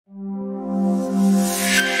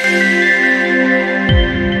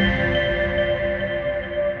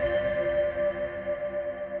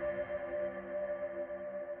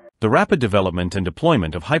The rapid development and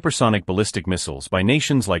deployment of hypersonic ballistic missiles by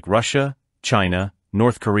nations like Russia, China,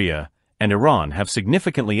 North Korea, and Iran have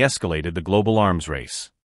significantly escalated the global arms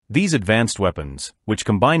race. These advanced weapons, which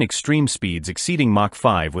combine extreme speeds exceeding Mach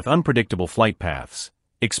 5 with unpredictable flight paths,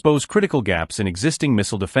 expose critical gaps in existing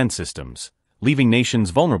missile defense systems, leaving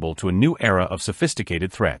nations vulnerable to a new era of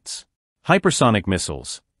sophisticated threats. Hypersonic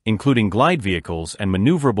missiles, including glide vehicles and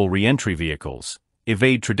maneuverable re-entry vehicles,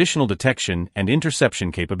 evade traditional detection and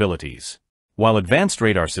interception capabilities. While advanced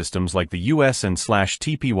radar systems like the US and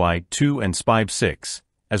TPY-2 and SBIRS,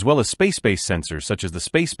 as well as space-based sensors such as the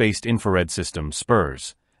Space-Based Infrared System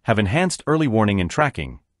SBIRS, have enhanced early warning and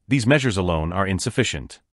tracking, these measures alone are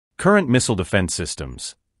insufficient. Current missile defense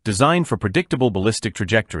systems, designed for predictable ballistic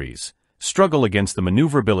trajectories, struggle against the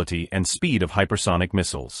maneuverability and speed of hypersonic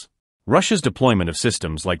missiles. Russia's deployment of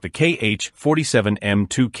systems like the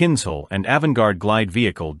Kh-47M2 Kinzhal and Avangard glide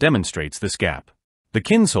vehicle demonstrates this gap. The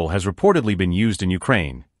Kinzhal has reportedly been used in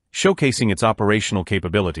Ukraine, showcasing its operational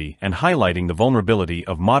capability and highlighting the vulnerability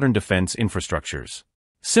of modern defense infrastructures.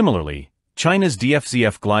 Similarly, China's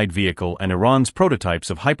DFZF glide vehicle and Iran's prototypes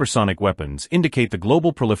of hypersonic weapons indicate the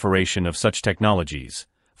global proliferation of such technologies,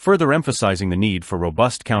 further emphasizing the need for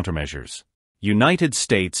robust countermeasures. United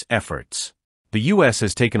States efforts. The U.S.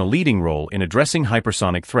 has taken a leading role in addressing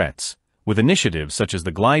hypersonic threats, with initiatives such as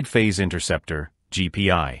the Glide Phase Interceptor,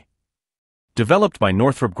 GPI. Developed by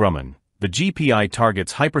Northrop Grumman, the GPI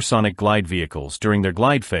targets hypersonic glide vehicles during their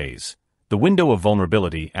glide phase, the window of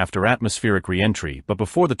vulnerability after atmospheric re-entry but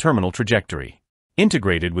before the terminal trajectory.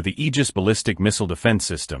 Integrated with the Aegis ballistic missile defense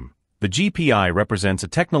system, the GPI represents a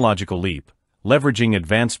technological leap, leveraging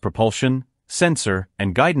advanced propulsion, sensor,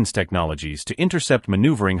 and guidance technologies to intercept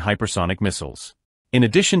maneuvering hypersonic missiles. In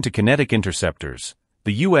addition to kinetic interceptors,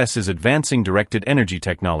 the U.S. is advancing directed energy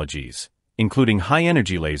technologies, including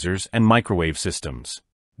high-energy lasers and microwave systems.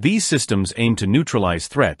 These systems aim to neutralize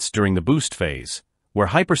threats during the boost phase, where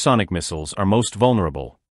hypersonic missiles are most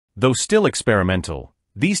vulnerable. Though still experimental,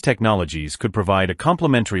 these technologies could provide a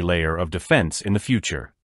complementary layer of defense in the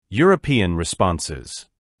future. European responses.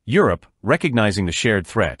 Europe, recognizing the shared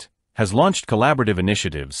threat, has launched collaborative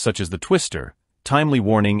initiatives such as the Twister, Timely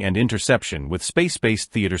Warning and Interception with Space-Based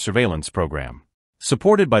Theater Surveillance Program.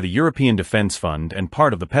 Supported by the European Defence Fund and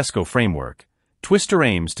part of the PESCO framework, Twister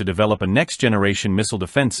aims to develop a next-generation missile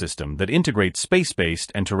defense system that integrates space-based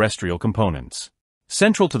and terrestrial components.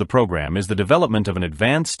 Central to the program is the development of an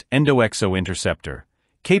advanced endo-exo interceptor,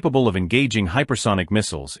 capable of engaging hypersonic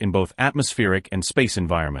missiles in both atmospheric and space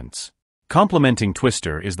environments. Complementing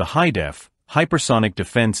Twister is the HIDEF, Hypersonic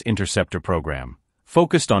Defense Interceptor Program,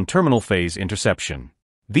 focused on terminal phase interception.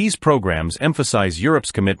 These programs emphasize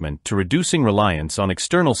Europe's commitment to reducing reliance on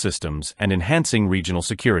external systems and enhancing regional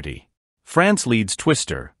security. France leads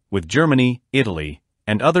Twister, with Germany, Italy,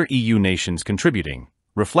 and other EU nations contributing,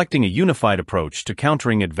 reflecting a unified approach to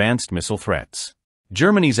countering advanced missile threats.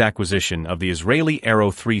 Germany's acquisition of the Israeli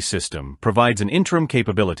Arrow 3 system provides an interim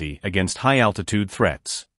capability against high-altitude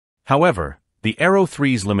threats. However, the Arrow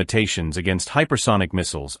 3's limitations against hypersonic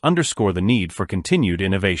missiles underscore the need for continued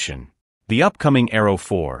innovation. The upcoming Arrow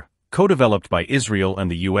 4, co-developed by Israel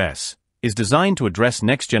and the US, is designed to address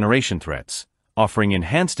next-generation threats, offering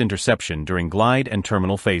enhanced interception during glide and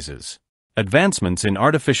terminal phases. Advancements in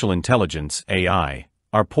artificial intelligence (AI)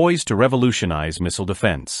 are poised to revolutionize missile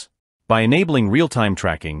defense. By enabling real-time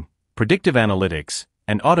tracking, predictive analytics,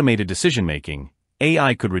 and automated decision-making,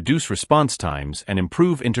 AI could reduce response times and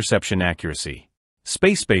improve interception accuracy.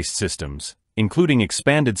 Space-based systems, including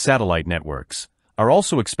expanded satellite networks, are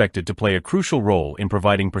also expected to play a crucial role in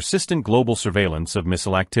providing persistent global surveillance of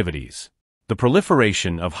missile activities. The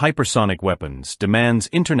proliferation of hypersonic weapons demands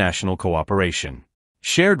international cooperation.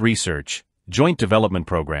 Shared research, joint development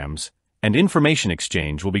programs, and information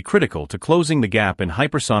exchange will be critical to closing the gap in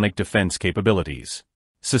hypersonic defense capabilities.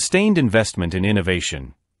 Sustained investment in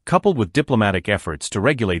innovation, coupled with diplomatic efforts to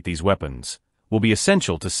regulate these weapons, will be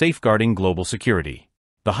essential to safeguarding global security.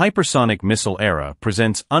 The hypersonic missile era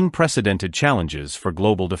presents unprecedented challenges for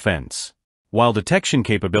global defense. While detection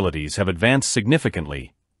capabilities have advanced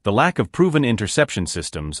significantly, the lack of proven interception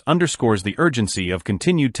systems underscores the urgency of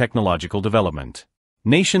continued technological development.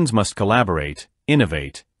 Nations must collaborate,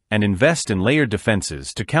 innovate, and invest in layered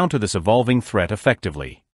defenses to counter this evolving threat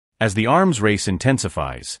effectively. As the arms race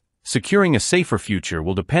intensifies, securing a safer future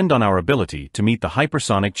will depend on our ability to meet the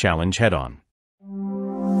hypersonic challenge head-on.